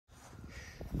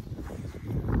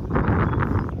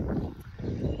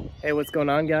Hey, what's going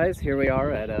on, guys? Here we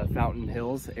are at Fountain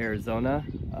Hills, Arizona,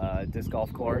 disc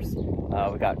golf course.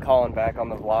 We got Collin back on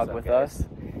the vlog with us.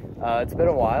 It's been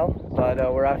a while, but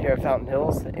we're out here at Fountain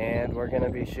Hills and we're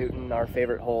gonna be shooting our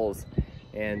favorite holes.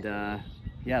 And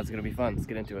yeah, it's gonna be fun. Let's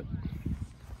get into it.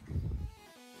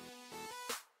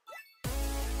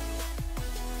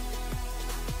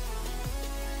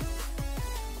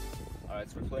 Alright,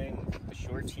 so we're playing the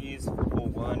short tees for hole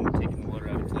 1, taking the water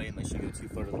out of play unless you go too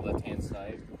far to the left-hand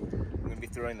side. I'm going to be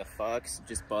throwing the Fox.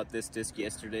 Just bought this disc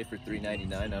yesterday for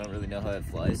 $3.99. I don't really know how it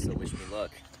flies, so wish me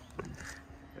luck.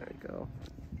 There we go.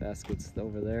 Basket's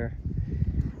over there.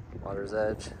 Water's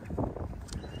edge.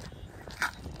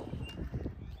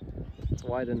 It's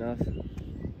wide enough.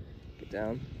 Get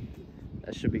down.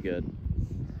 That should be good.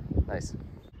 Nice.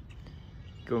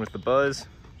 Going with the Buzz.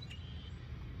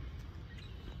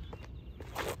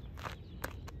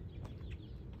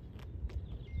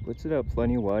 Puts it out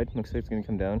plenty wide. Looks like it's going to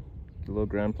come down. Get a little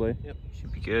ground play. Yep.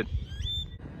 Should be good.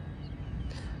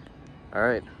 All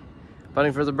right.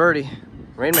 Putting for the birdie.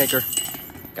 Rainmaker.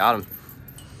 Got him.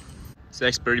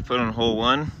 Zach's birdie put on hole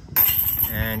 1,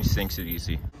 and he sinks it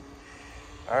easy.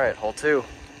 All right, hole 2.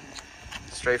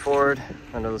 Straightforward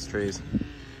under those trees.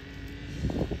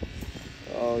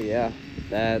 Oh yeah,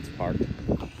 that's parked.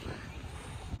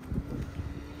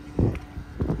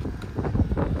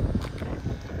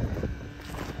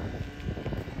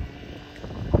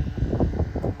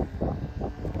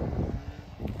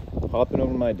 Hopping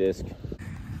over my disc.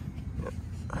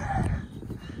 I'm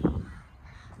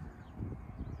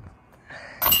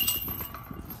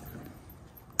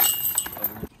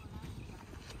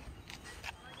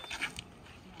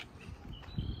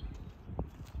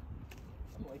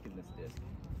liking this disc.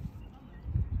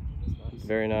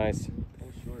 Very nice.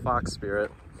 Fox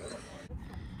Spirit.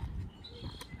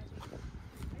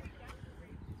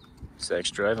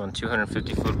 Zach's drive on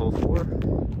 250-foot hole 4.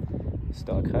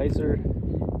 Stock hyzer.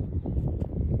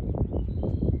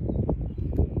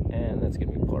 And that's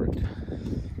gonna be parked.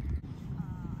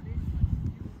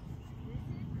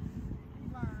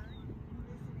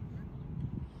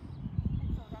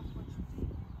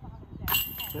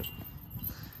 Yep.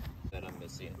 That I'm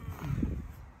missing.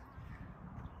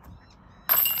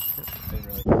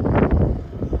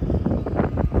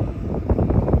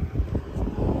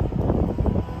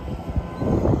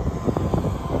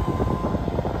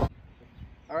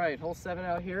 All right, hole 7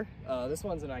 out here. This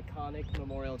one's an iconic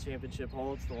Memorial Championship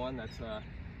hole. It's the one that's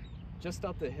just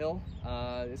up the hill.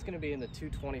 It's gonna be in the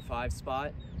 225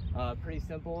 spot. Pretty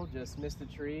simple, just miss the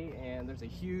tree, and there's a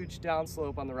huge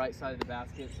downslope on the right side of the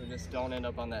basket, so just don't end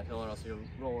up on that hill or else you'll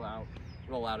roll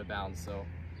out of bounds. So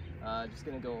just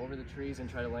gonna go over the trees and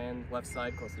try to land left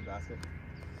side close to the basket.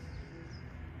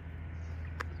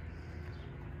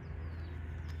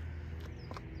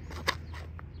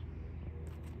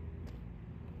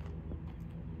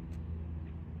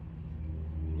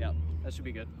 Yeah, that should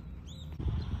be good.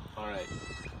 All right,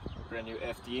 brand new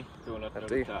FD going up over FD,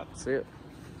 the top. see it.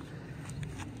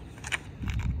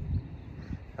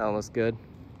 That one looks good.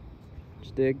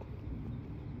 Just dig.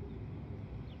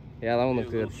 Yeah, that one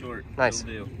looked good. Short. Nice.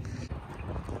 Okay,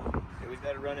 we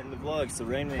gotta run it in the vlog, so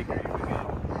Rainmaker, here we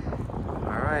go.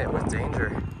 All right, with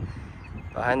danger.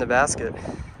 Behind the basket.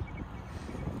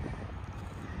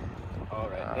 All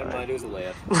right, never mind, it was a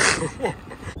layup.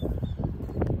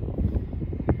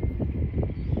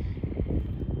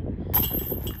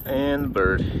 And the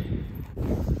bird.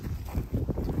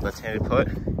 Left-handed putt.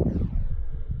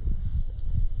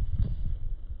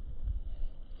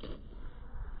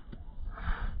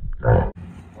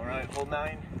 Alright, hole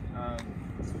 9.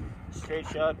 Straight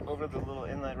shot over the little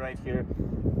inlet right here.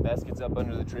 Basket's up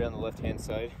under the tree on the left-hand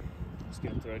side. Just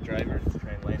gonna throw a driver,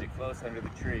 try and land it close under the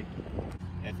tree.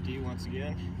 FD once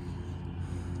again.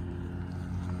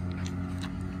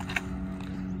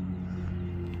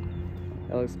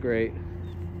 That looks great.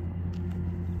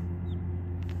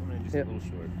 Just a little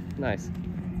short. Nice.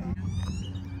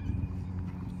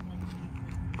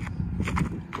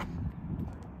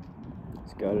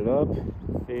 Just got it up,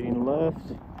 fading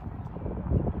left.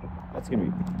 That's gonna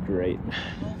be great.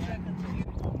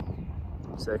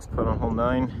 Zach's putt on hole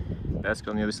 9. Basket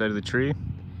on the other side of the tree.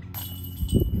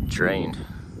 Drained.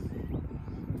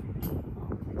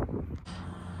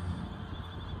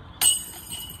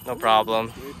 No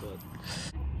problem.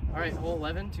 All right, hole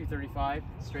 11, 235,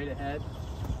 straight ahead.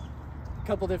 A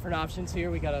couple different options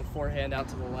here. We got a forehand out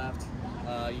to the left.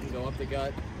 You can go up the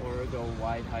gut or go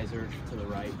wide hyzer to the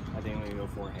right. I think I'm gonna go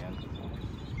forehand.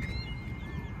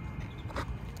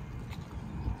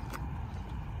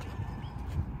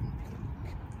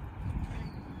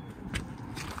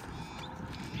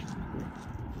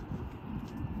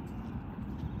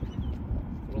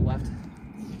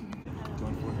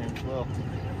 go.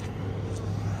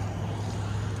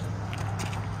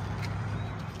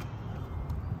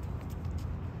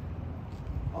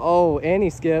 Oh, and he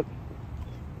skipped.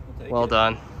 Well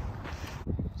done.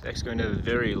 Zach's going to have a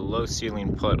very low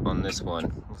ceiling putt on this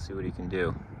one. We'll see what he can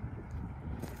do.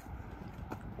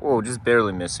 Whoa, just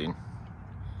barely missing.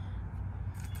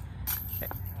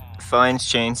 Finds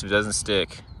chains, but doesn't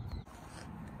stick.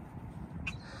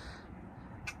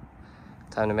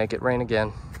 Time to make it rain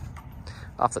again.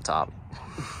 Off the top.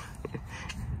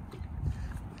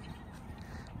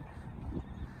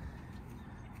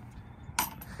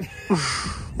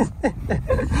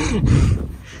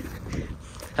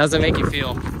 How's it make you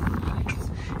feel?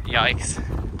 Yikes.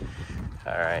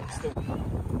 All right.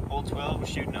 Hole 12, we're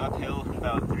shooting uphill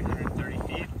about 330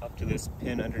 feet up to this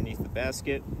pin underneath the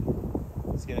basket.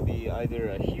 It's going to be either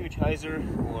a huge hyzer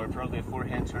or probably a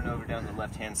forehand turnover down the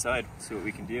left-hand side. See what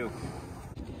we can do.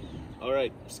 All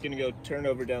right, just going to go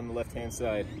turnover down the left-hand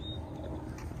side.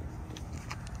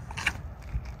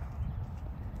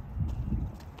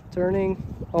 Turning,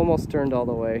 almost turned all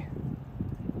the way.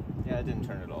 Yeah, it didn't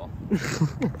turn at all.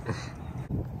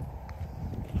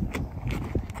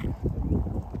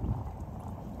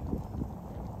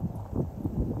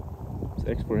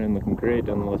 Zach's forehand looking great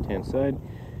down the left-hand side.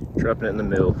 Dropping it in the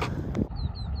middle.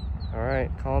 All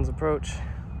right, Collin's approach.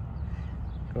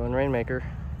 Going Rainmaker.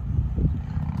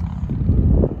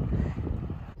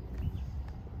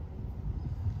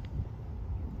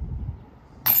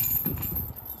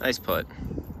 Nice putt.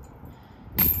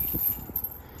 If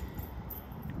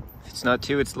it's not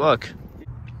two, it's luck.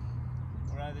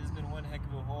 All right, this has been one heck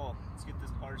of a hole. Let's get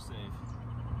this par save.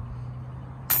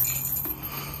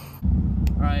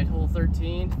 All right, hole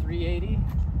 13, 380.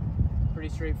 Pretty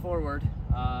straightforward.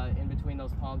 In between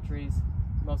those palm trees,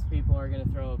 most people are going to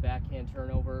throw a backhand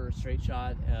turnover or straight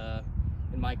shot.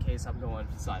 In my case, I'm going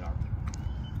sidearm.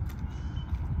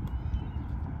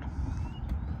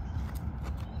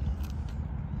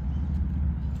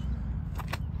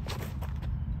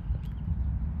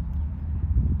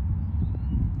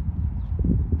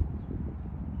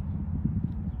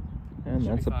 And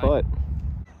that's a putt.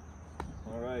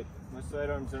 All right, my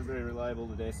sidearms aren't very reliable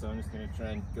today, so I'm just going to try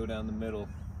and go down the middle.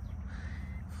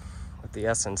 With the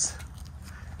essence.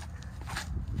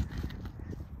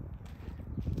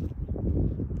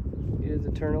 Needed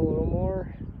to turn a little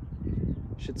more.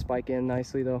 Should spike in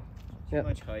nicely though. Too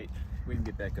much height. We can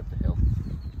get back up the hill.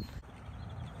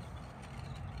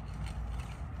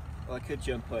 Well, I could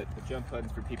jump putt, but jump putt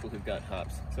is for people who've got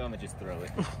hops, so I'm gonna just throw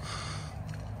it.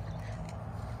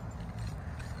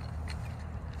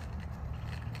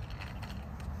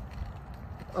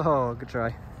 Oh, good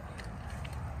try.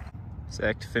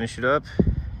 Zach to finish it up.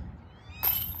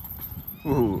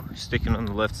 Ooh, sticking on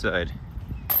the left side.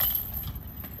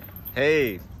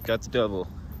 Hey, got the double.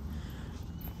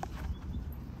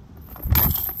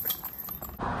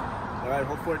 All right,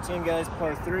 hole 14, guys,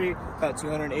 par 3, about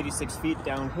 286 feet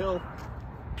downhill.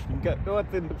 You can go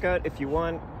up the gut if you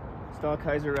want. Stock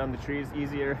hyzer around the trees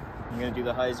easier. I'm gonna do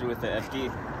the hyzer with the FD.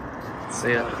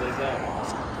 See ya. How it plays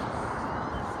out.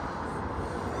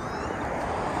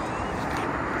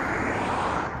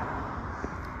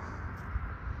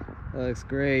 That looks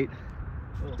great.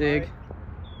 Dig.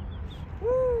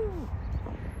 Woo!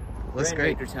 Looks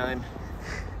great. Rainmaker time.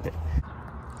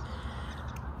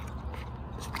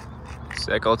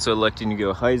 Zach also electing to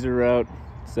go hyzer route.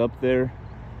 It's up there.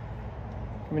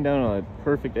 Coming down on a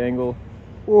perfect angle.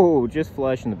 Whoa, just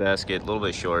flashing the basket, a little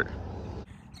bit short.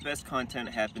 Best content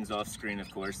happens off screen, of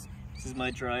course. This is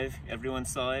my drive. Everyone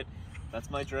saw it.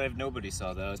 That's my drive. Nobody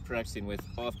saw that. I was practicing with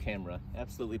off camera.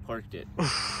 Absolutely parked it.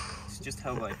 It's just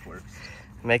how life works.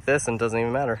 Make this and it doesn't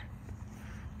even matter.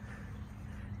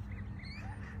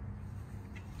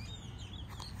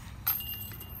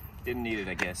 Didn't need it,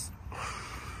 I guess.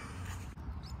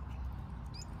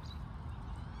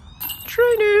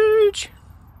 Drainage!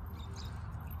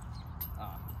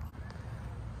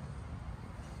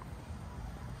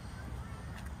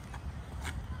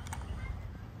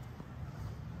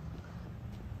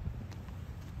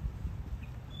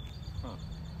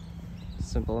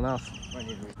 Simple enough. Might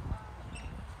need to... Is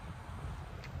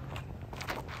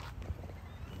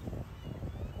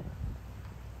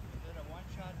it a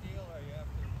one-shot deal or you have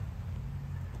to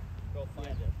go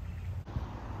find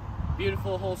it?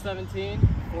 Beautiful hole 17,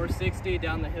 460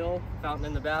 down the hill, fountain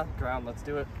in the background. Let's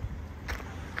do it.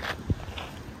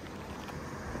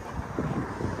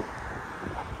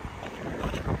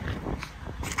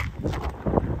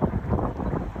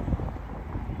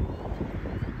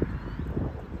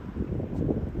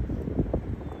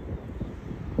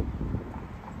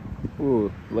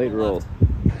 Ooh, late roll.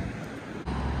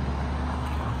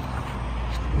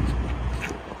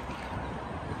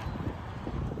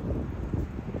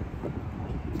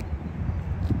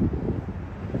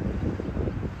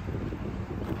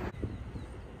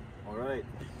 All right,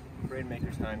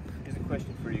 rainmaker time. Here's a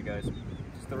question for you guys. Does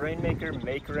the rainmaker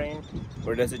make rain,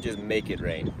 or does it just make it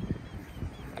rain?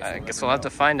 I guess we'll have to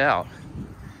find out.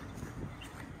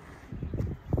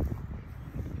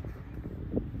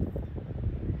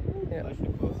 Yeah.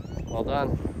 Well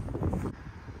done.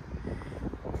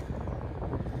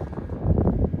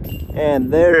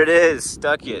 And there it is,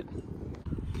 stuck it.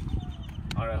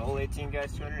 All right, hole 18,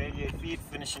 guys, 288 feet,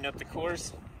 finishing up the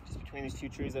course. Just between these two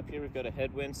trees up here, we've got a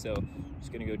headwind, so I'm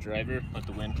just gonna go driver, let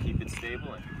the wind keep it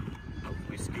stable, and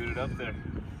hopefully scoot it up there.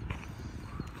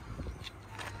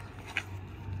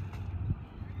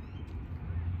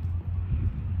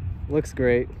 Looks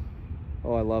great.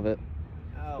 Oh, I love it.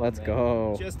 Oh, Let's man.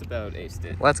 go. Just about aced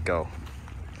it. Let's go.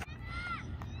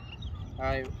 All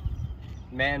right,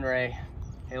 Man Ray,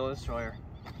 Halo Destroyer.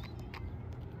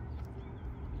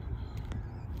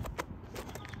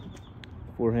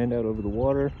 Forehand out over the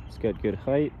water. It's got good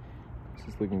height.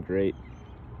 This is looking great.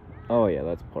 Oh yeah,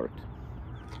 that's parked.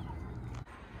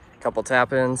 Couple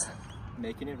tap-ins.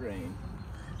 Making it rain.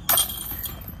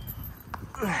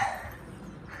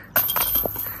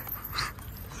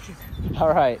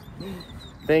 All right.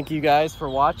 Thank you guys for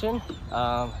watching.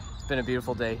 It's been a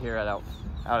beautiful day here out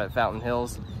at Fountain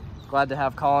Hills. Glad to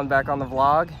have Collin back on the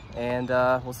vlog, and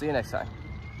we'll see you next time.